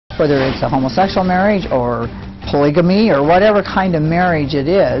whether it's a homosexual marriage or polygamy or whatever kind of marriage it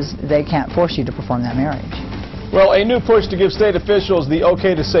is, they can't force you to perform that marriage. Well, a new push to give state officials the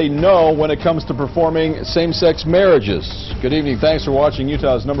okay to say no when it comes to performing same-sex marriages. Good evening. Thanks for watching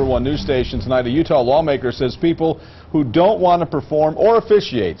Utah's #1 news station tonight. A Utah lawmaker says people who don't want to perform or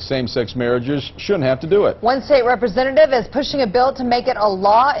officiate same-sex marriages shouldn't have to do it. One state representative is pushing a bill to make it a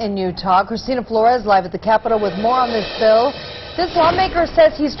law in Utah. Christina Flores live at the Capitol with more on this bill. This lawmaker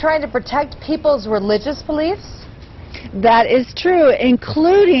says he's trying to protect people's religious beliefs. That is true,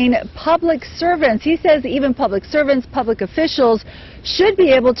 including public servants. He says even public servants, public officials should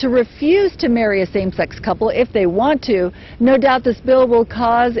be able to refuse to marry a same-sex couple if they want to. No doubt this bill will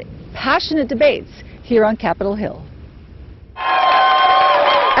cause passionate debates here on Capitol Hill.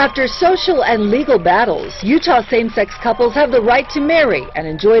 After social and legal battles, Utah same-sex couples have the right to marry and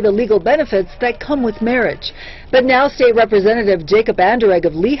enjoy the legal benefits that come with marriage. But now State Representative Jacob Anderegg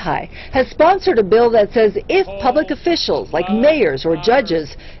of Lehigh has sponsored a bill that says if public officials like mayors or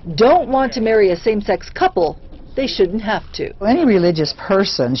judges don't want to marry a same-sex couple, they shouldn't have to. Any religious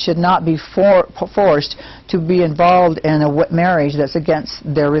person should not be forced to be involved in a marriage that's against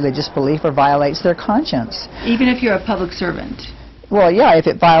their religious belief or violates their conscience. Even if you're a public servant? Well, yeah, if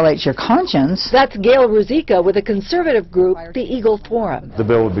it violates your conscience. That's Gail Ruzicka with a conservative group, the Eagle Forum. The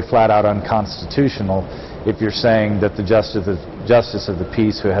bill would be flat out unconstitutional if you're saying that the justice of the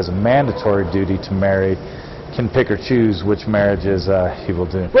peace, who has a mandatory duty to marry, can pick or choose which marriages he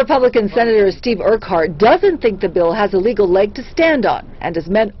will do. Republican Senator Steve Urquhart doesn't think the bill has a legal leg to stand on and is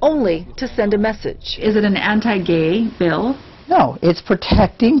meant only to send a message. Is it an anti-gay bill? No, it's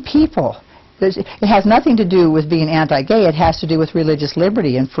protecting people. It has nothing to do with being anti-gay. It has to do with religious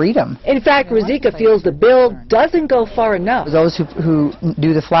liberty and freedom. In fact, Ruzicka feels the bill doesn't go far enough. Those who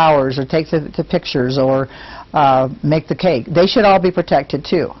do the flowers or take the pictures or make the cake, they should all be protected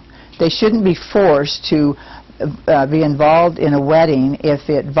too. They shouldn't be forced to be involved in a wedding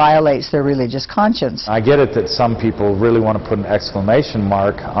if it violates their religious conscience. I get it that some people really want to put an exclamation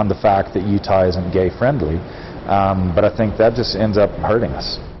mark on the fact that Utah isn't gay-friendly, but I think that just ends up hurting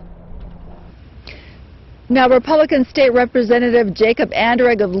us. Now, Republican State Representative Jacob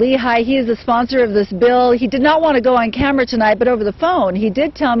Anderegg of Lehigh, he is the sponsor of this bill. He did not want to go on camera tonight, but over the phone, he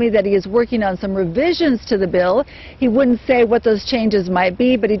did tell me that he is working on some revisions to the bill. He wouldn't say what those changes might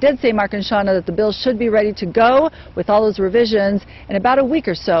be, but he did say, Mark and Shauna, that the bill should be ready to go with all those revisions in about a week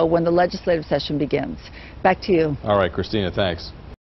or so when the legislative session begins. Back to you. All right, Christina, thanks.